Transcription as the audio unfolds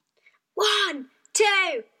1, 2,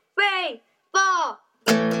 3, 4.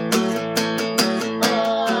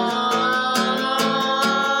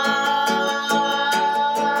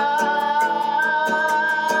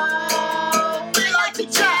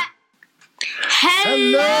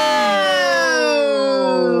 Hello,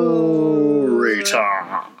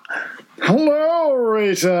 Rita. Hello,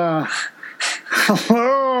 Rita.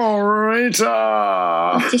 Hello,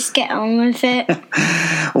 Rita. Just get on with it.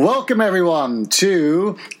 Welcome, everyone,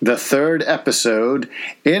 to the third episode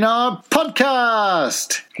in our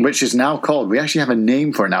podcast, which is now called, we actually have a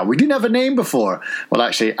name for it now. We didn't have a name before. Well,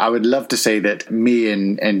 actually, I would love to say that me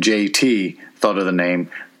and JT thought of the name,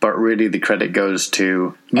 but really the credit goes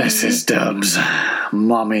to Mrs. Dubs,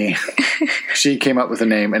 Mommy. She came up with a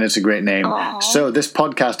name, and it's a great name. Aww. So this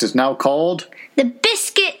podcast is now called The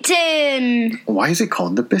Biscuit Tin. Why is it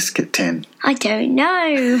called The Biscuit Tin? I don't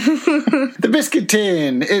know. The Biscuit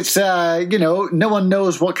Tin. It's, no one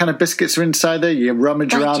knows what kind of biscuits are inside there. You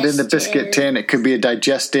rummage around in the biscuit tin. It could be a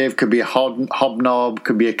digestive, could be a hobnob,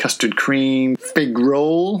 could be a custard cream, fig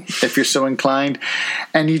roll, if you're so inclined.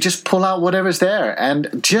 And you just pull out whatever's there.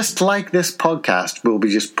 And just like this podcast, we'll be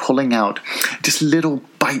just pulling out just little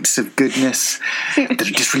bites of goodness that are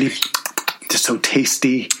just really just so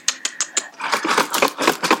tasty.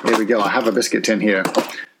 Here we go. I have a biscuit tin here.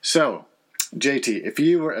 So, JT, if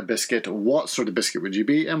you were a biscuit, what sort of biscuit would you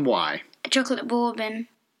be and why? A chocolate bourbon,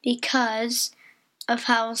 because of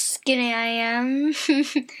how skinny I am.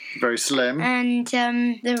 Very slim. And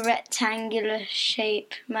the rectangular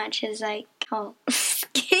shape matches like how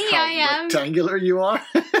skinny I am. Rectangular you are?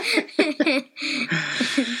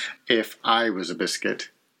 If I was a biscuit,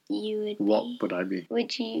 what would I be?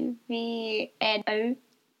 Would you be an oat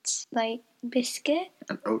biscuit?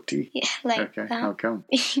 An oatie? Yeah, like okay, that. how come?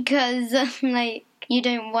 Because you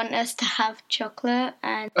don't want us to have chocolate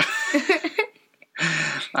and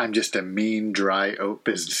I'm just a mean, dry oat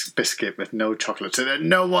biscuit with no chocolate so that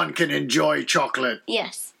no one can enjoy chocolate.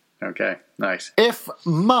 Yes. Okay, nice. If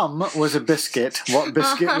Mum was a biscuit, what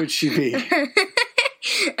biscuit would she be?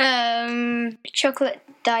 Chocolate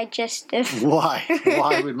digestive. Why?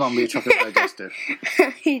 Why would Mum be a chocolate digestive?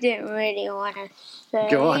 You didn't really want to say.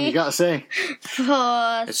 Go on, you gotta say.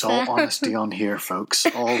 For it's all honesty on here, folks.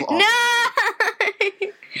 All honesty.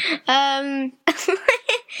 No!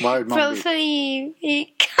 Why would Mum probably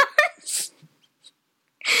because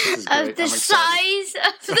of the size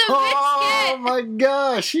of the biscuit. Oh my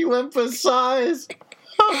gosh, he went for size.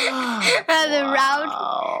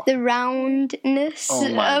 The roundness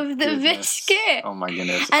of the biscuit. Oh my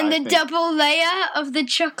goodness. And the double layer of the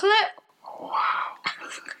chocolate. Wow.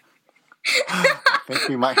 I think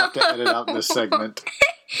we might have to edit out this segment.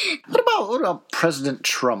 What about President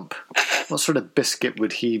Trump? What sort of biscuit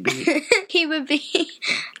would he be? He would be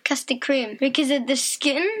custard cream because of the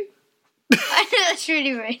skin. I know that's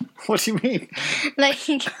really weird. What do you mean?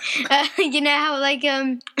 You know how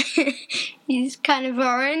he's kind of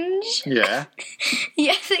orange? Yeah.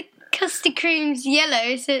 Yeah, the custard cream's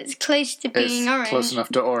yellow, so it's close to being orange. Close enough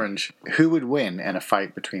to orange. Who would win in a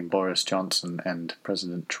fight between Boris Johnson and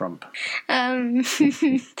President Trump?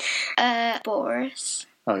 Boris.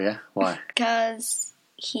 Oh yeah? Why? Because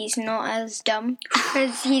he's not as dumb.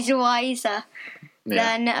 Because he's wiser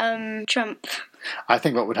than Trump. I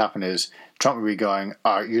think what would happen is Trump would be going,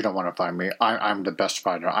 you don't want to fight me. I'm the best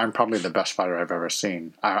fighter. I'm probably the best fighter I've ever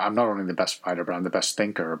seen. I'm not only the best fighter, but I'm the best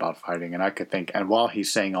thinker about fighting. And I could think, and while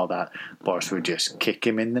he's saying all that, Boris would just kick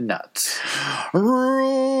him in the nuts.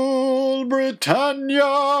 Rule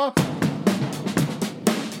Britannia!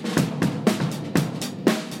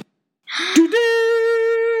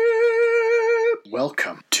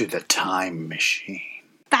 Welcome to the Time Machine.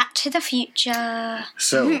 Back to the future.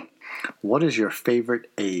 So, what is your favourite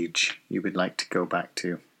age you would like to go back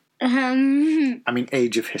to? I mean,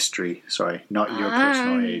 age of history. Sorry, not your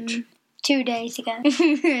personal age. 2 days ago.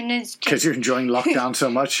 Because you're enjoying lockdown so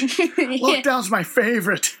much? Lockdown's my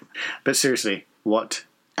favourite! But seriously, what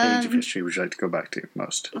age of history would you like to go back to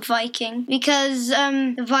most? Viking. Because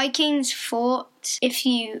the Vikings fought, if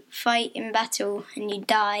you fight in battle and you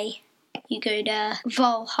die, you go to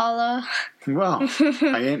Valhalla. Well,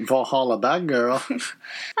 I ain't Valhalla bad girl.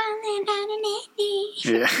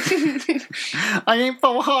 Yeah. I ain't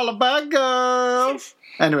Valhalla bad girl.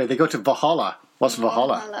 Anyway, they go to Valhalla. What's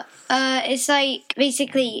Valhalla? It's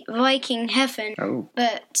basically Viking heaven. Oh.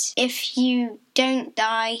 But if you don't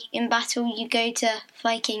die in battle, you go to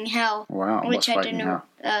Viking hell. Wow, which I Viking don't know.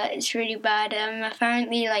 It's really bad.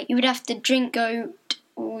 Apparently, you would have to drink goat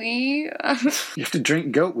wee. You have to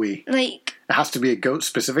drink goat wee? It has to be a goat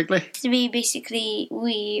specifically? To be basically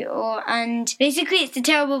wee, and basically it's a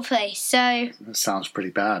terrible place, so... That sounds pretty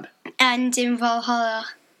bad. And in Valhalla.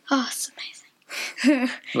 Oh, it's amazing.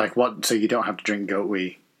 Like what? So you don't have to drink goat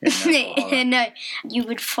wee? No, you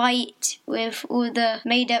would fight with all the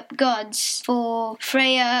made-up gods for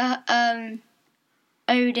Freya,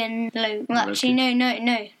 Odin, Loki. Well, actually, no,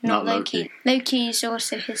 not Loki. Loki is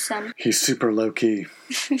also his son. He's super low-key.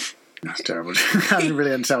 That's terrible. I don't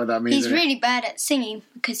really understand what that means. He's really bad at singing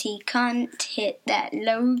because he can't hit that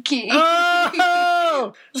low key.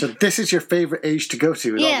 Oh! So this is your favourite age to go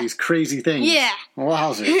to with all these crazy things? Yeah.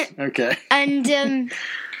 Wowzers. Okay. And,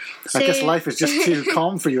 I guess life is just too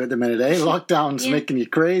calm for you at the minute, eh? Lockdown's making you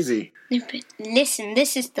crazy. No, but listen,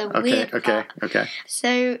 this is the weird part. Okay.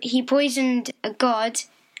 So he poisoned a god,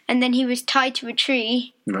 and then he was tied to a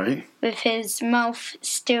tree. Right. With his mouth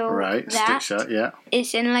still stick shut, yeah.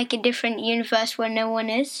 It's in like a different universe where no one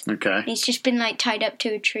is. Okay. He's just been like tied up to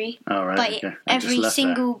a tree. Oh, right, By okay. every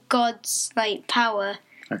single god's like power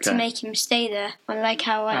to make him stay there. Unlike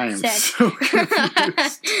how I said. So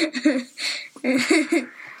confused.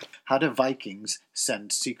 How do Vikings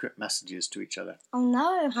send secret messages to each other? Oh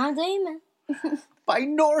no, how do you? By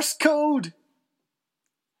Norse code!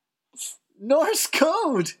 Norse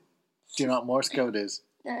code! Do you know what Morse code is?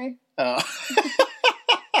 No. Oh.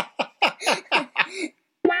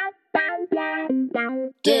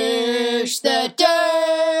 Dish the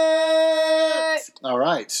dirt!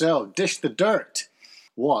 Alright, so dish the dirt.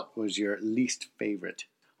 What was your least favourite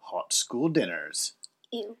hot school dinners?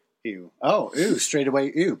 Ew. Ew. Oh, ew, straight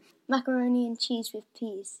away, ew. Macaroni and cheese with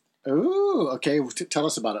peas. Ooh, okay, tell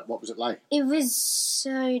us about it. What was it like? It was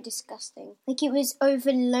so disgusting. Like, it was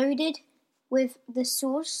overloaded with the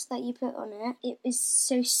sauce that you put on it. It was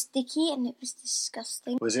so sticky and it was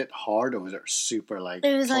disgusting. Was it hard or was it super, like,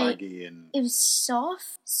 it was plaggy? It was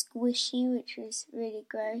soft, squishy, which was really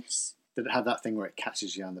gross. Did it have that thing where it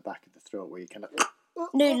catches you on the back of the throat where you kind of...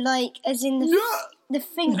 No, like, as in the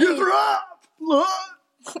thing... Give her up!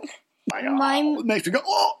 Makes me go,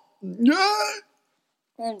 oh! Yeah!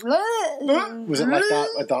 Was it like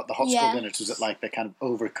that? The hot school dinners? Was it like the kind of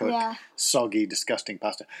overcooked, soggy, disgusting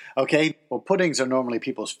pasta? Okay, well, puddings are normally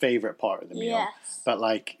people's favourite part of the meal. Yes. But,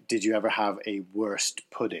 like, did you ever have a worst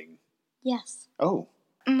pudding? Yes. Oh.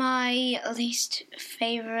 My least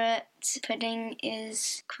favourite pudding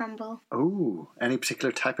is crumble. Oh, any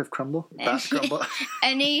particular type of crumble? That crumble?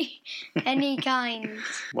 Any kind.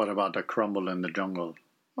 What about the crumble in the jungle?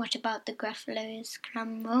 What about the Gruffalo's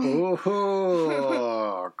crumble?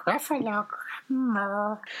 Oh, Gruffalo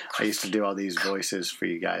crumble. I used to do all these voices for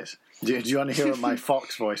you guys. Do you want to hear what my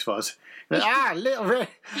fox voice was?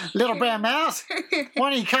 Little bear mouse,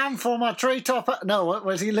 why don't you come for my treetop? No,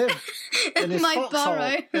 where does he live? In his my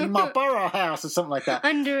burrow. In my burrow house or something like that.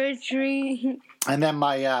 Under a tree. And then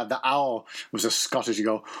my the owl was a Scottish. You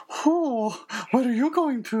go, oh, what are you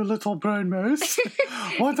going to, little brown mouse?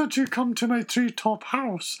 Why don't you come to my treetop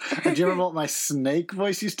house? And do you remember what my snake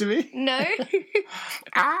voice used to be? No.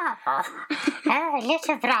 Oh,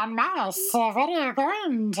 little brown mouse, when are you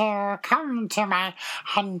going to come to my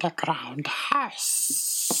underground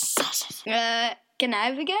house? Can I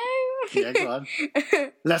have a go? Yeah, go on.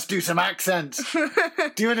 Let's do some accents.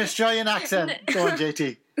 Do an Australian accent. Go on,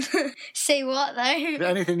 JT. Say what, though?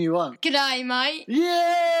 Anything you want. G'day, mate.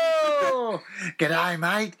 Yeah! G'day,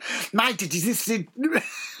 mate. Mate, did you just see... Where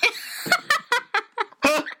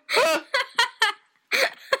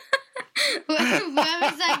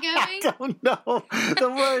was that going? I don't know. The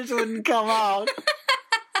words wouldn't come out.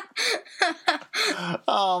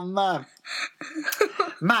 Oh, man.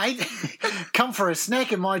 Mate, come for a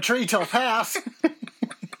snack in my treetop house.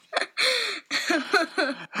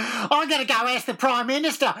 I'm going to go ask the Prime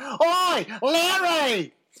Minister. Oi,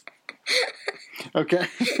 Larry! Okay.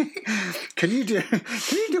 Can you do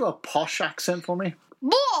a posh accent for me?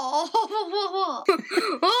 Oh,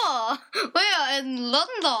 we are in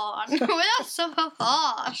London. We are super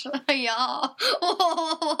posh. Yeah.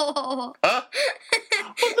 What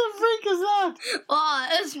the freak is that? Oh,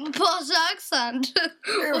 it's a posh accent.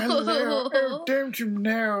 Oh, hello. Oh, don't you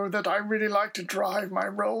know that I really like to drive my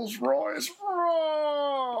Rolls Royce?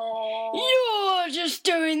 You're just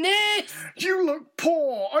doing this. You look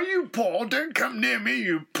poor. Are you poor? Don't come near me,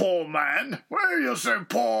 you poor man. Why are you so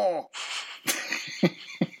poor?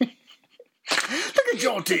 Look at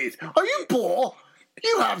your teeth. Are you poor?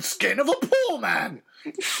 You have skin of a poor man.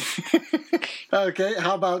 Okay,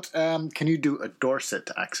 how about, can you do a Dorset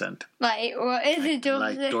accent? Like, what is a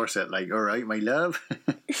Dorset? Like Dorset, like, all right, my love.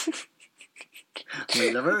 My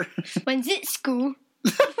lover. When's it school?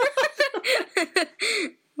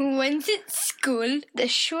 When's it school? The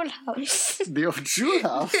Schule house. The old Schule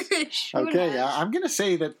house? Okay, I'm going to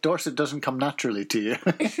say that Dorset doesn't come naturally to you.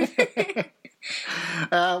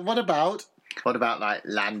 What about like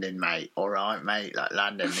landing, mate? All right, mate, like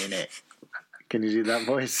landing, innit? Can you do that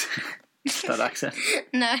voice? That accent?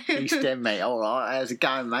 No. East End, mate. All right, how's it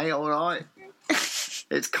going, mate? All right.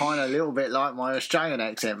 It's kind of a little bit like my Australian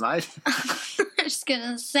accent, mate. I was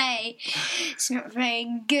gonna say it's not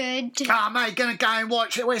very good. Oh, mate, gonna go and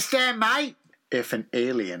watch the West End, mate. If an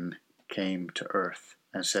alien came to Earth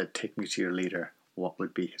and said, "Take me to your leader," what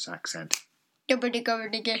would be his accent? But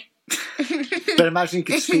imagine he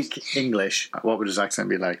could speak English. What would his accent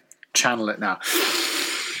be like? Channel it now.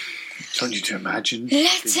 I want you to imagine.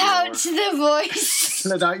 Let out the voice.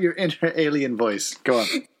 Let out your inner alien voice. Go on.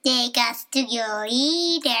 Take us to your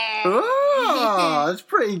leader. Oh, that's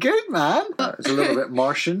pretty good, man. It's a little bit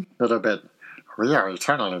Martian, a little bit. We are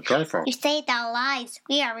eternally grateful. You saved our lives.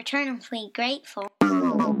 We are eternally grateful.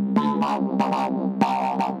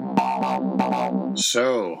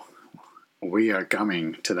 So, we are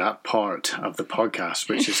coming to that part of the podcast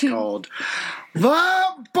which is called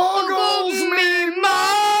That Boggles Me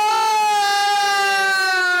Mind!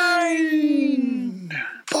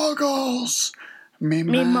 Boggles me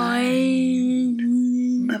mind.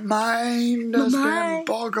 My mind has been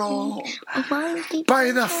boggled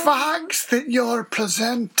by the facts that you're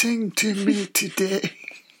presenting to me today.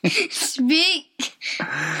 Speak.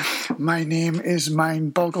 My name is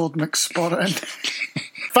Mind Boggled McSporran.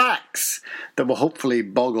 Facts that will hopefully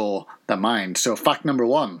boggle the mind. So fact number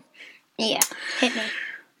 1. Yeah, hit me.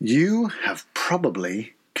 You have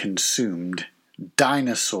probably consumed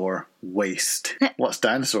dinosaur waste. What's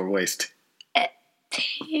dinosaur waste?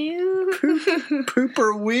 Poop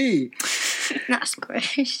or wee. That's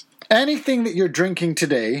gross. Anything that you're drinking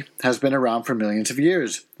today has been around for millions of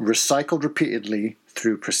years, recycled repeatedly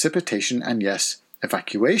through precipitation and, yes,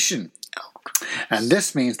 evacuation. And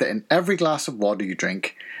this means that in every glass of water you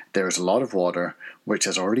drink, there is a lot of water which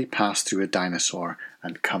has already passed through a dinosaur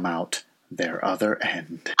and come out their other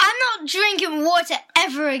end. I'm not drinking water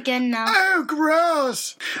ever again now. Oh,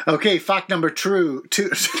 gross! Okay, fact number 2.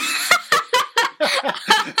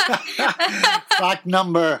 Fact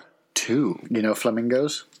number 2. You know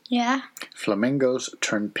flamingos? Yeah. Flamingos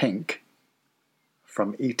turn pink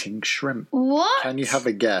from eating shrimp. What? Can you have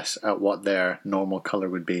a guess at what their normal colour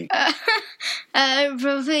would be?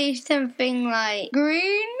 Probably something like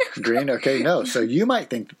green. Green? Okay, no. So you might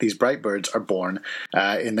think that these bright birds are born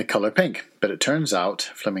in the colour pink, but it turns out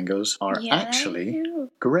flamingos are actually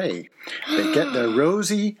grey. They get their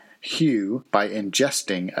rosy hue by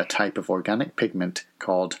ingesting a type of organic pigment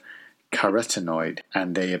called carotenoid,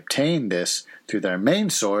 and they obtain this through their main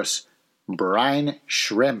source, brine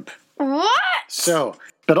shrimp. What? So,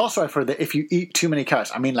 but also I've heard that if you eat too many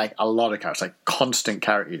carrots, I mean like a lot of carrots, like constant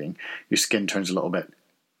carrot eating, your skin turns a little bit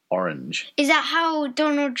orange. Is that how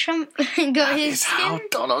Donald Trump got his skin? That is how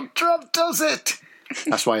Donald Trump does it.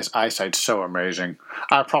 That's why his eyesight's so amazing.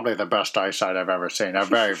 Probably the best eyesight I've ever seen. A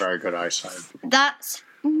very, very good eyesight. That's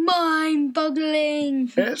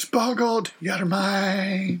mind-boggling. It's boggled your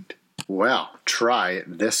mind. Well, try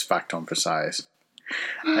this fact on for size.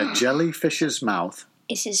 A jellyfish's mouth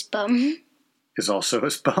is his bum. Is also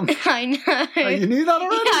his bum. I know. Oh, you knew that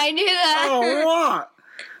already? Yeah, I knew that. Oh, what?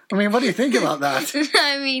 I mean, what do you think about that?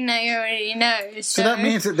 I mean, I already know. So that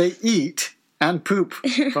means that they eat and poop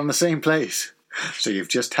from the same place. So you've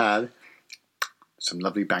just had some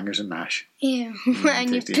lovely bangers and mash. Yeah,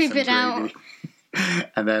 and you poop it out.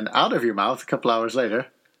 And then out of your mouth a couple hours later.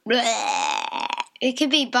 It could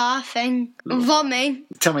be barfing, vomiting.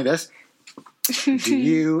 Tell me this. Do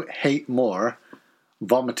you hate more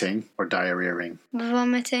vomiting or diarrheaing?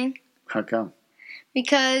 Vomiting. How come?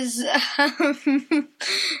 Because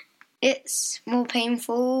it's more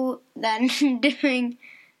painful than doing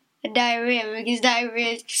a diarrhea, because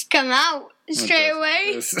diarrhea just come out straight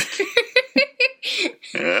away.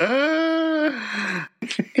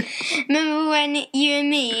 Remember when you and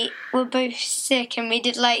me were both sick and we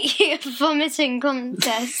did like a vomiting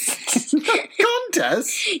contest?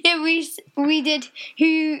 Contest? Yeah, we did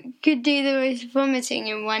who could do the most vomiting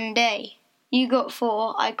in one day. You got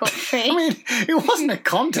 4, I got 3. I mean, it wasn't a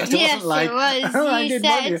contest. It wasn't like it was.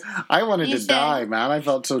 I wanted to die, man. I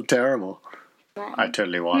felt so terrible. I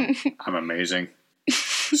totally won. I'm amazing.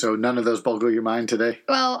 So none of those boggle your mind today?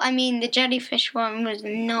 Well, I mean, the jellyfish one was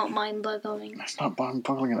not mind-boggling. That's not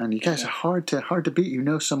mind-boggling. And you guys are hard to beat. You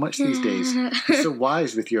know so much these days. You're so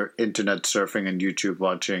wise with your internet surfing and YouTube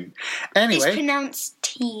watching. Anyway. It's pronounced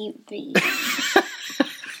TV.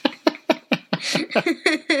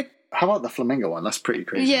 How about the flamingo one? That's pretty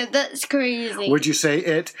crazy. Yeah, that's crazy. Would you say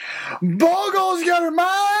it boggles your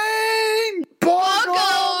mind?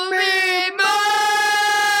 Boggle me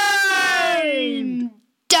mind!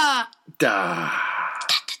 Da. Da.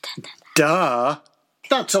 Duh.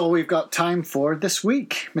 That's all we've got time for this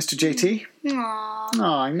week, Mr. JT. Aww. Oh,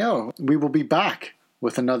 I know. We will be back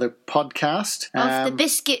with another podcast. Of the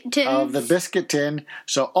Biscuit Tin. Of the Biscuit Tin.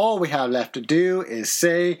 So all we have left to do is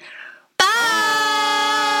say... Bye!